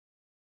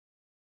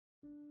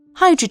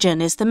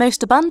Hydrogen is the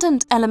most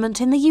abundant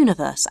element in the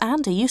universe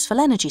and a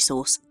useful energy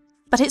source,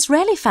 but it's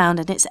rarely found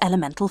in its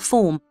elemental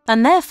form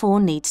and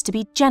therefore needs to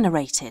be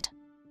generated.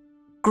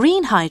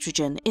 Green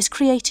hydrogen is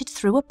created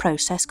through a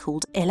process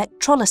called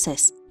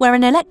electrolysis, where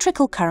an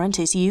electrical current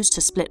is used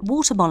to split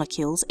water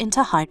molecules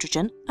into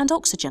hydrogen and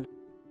oxygen.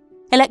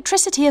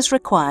 Electricity is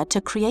required to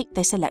create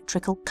this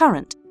electrical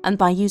current, and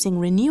by using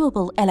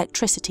renewable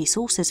electricity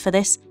sources for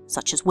this,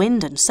 such as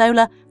wind and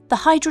solar, the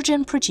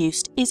hydrogen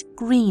produced is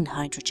green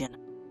hydrogen,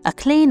 a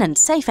clean and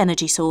safe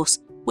energy source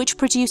which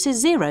produces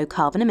zero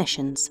carbon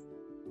emissions.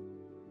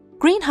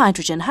 Green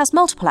hydrogen has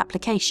multiple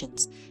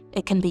applications.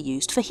 It can be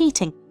used for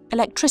heating,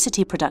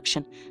 electricity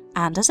production,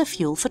 and as a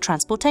fuel for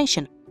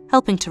transportation,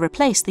 helping to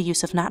replace the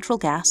use of natural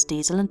gas,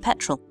 diesel and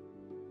petrol.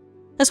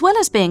 As well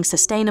as being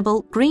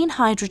sustainable, green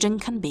hydrogen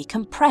can be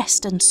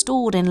compressed and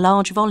stored in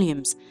large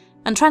volumes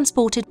and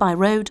transported by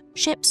road,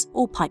 ships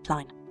or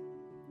pipeline.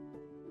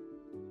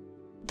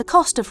 The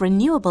cost of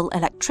renewable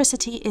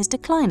electricity is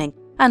declining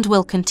and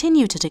will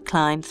continue to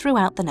decline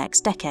throughout the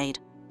next decade.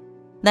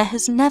 There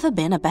has never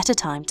been a better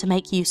time to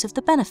make use of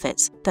the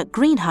benefits that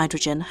green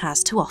hydrogen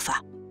has to offer.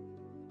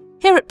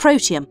 Here at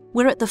Protium,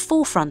 we're at the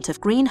forefront of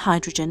green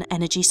hydrogen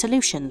energy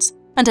solutions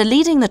and are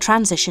leading the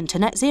transition to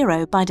net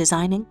zero by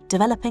designing,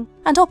 developing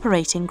and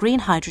operating green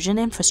hydrogen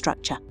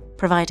infrastructure,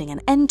 providing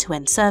an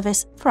end-to-end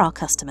service for our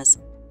customers.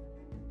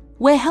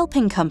 We're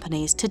helping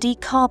companies to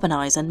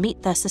decarbonise and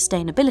meet their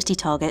sustainability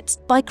targets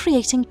by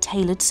creating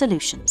tailored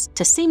solutions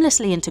to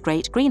seamlessly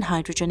integrate green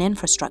hydrogen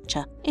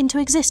infrastructure into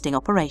existing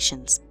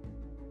operations.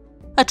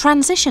 A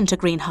transition to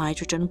green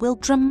hydrogen will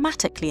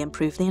dramatically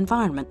improve the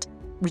environment,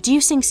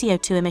 reducing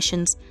CO2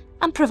 emissions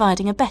and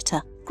providing a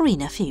better,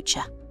 greener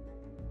future.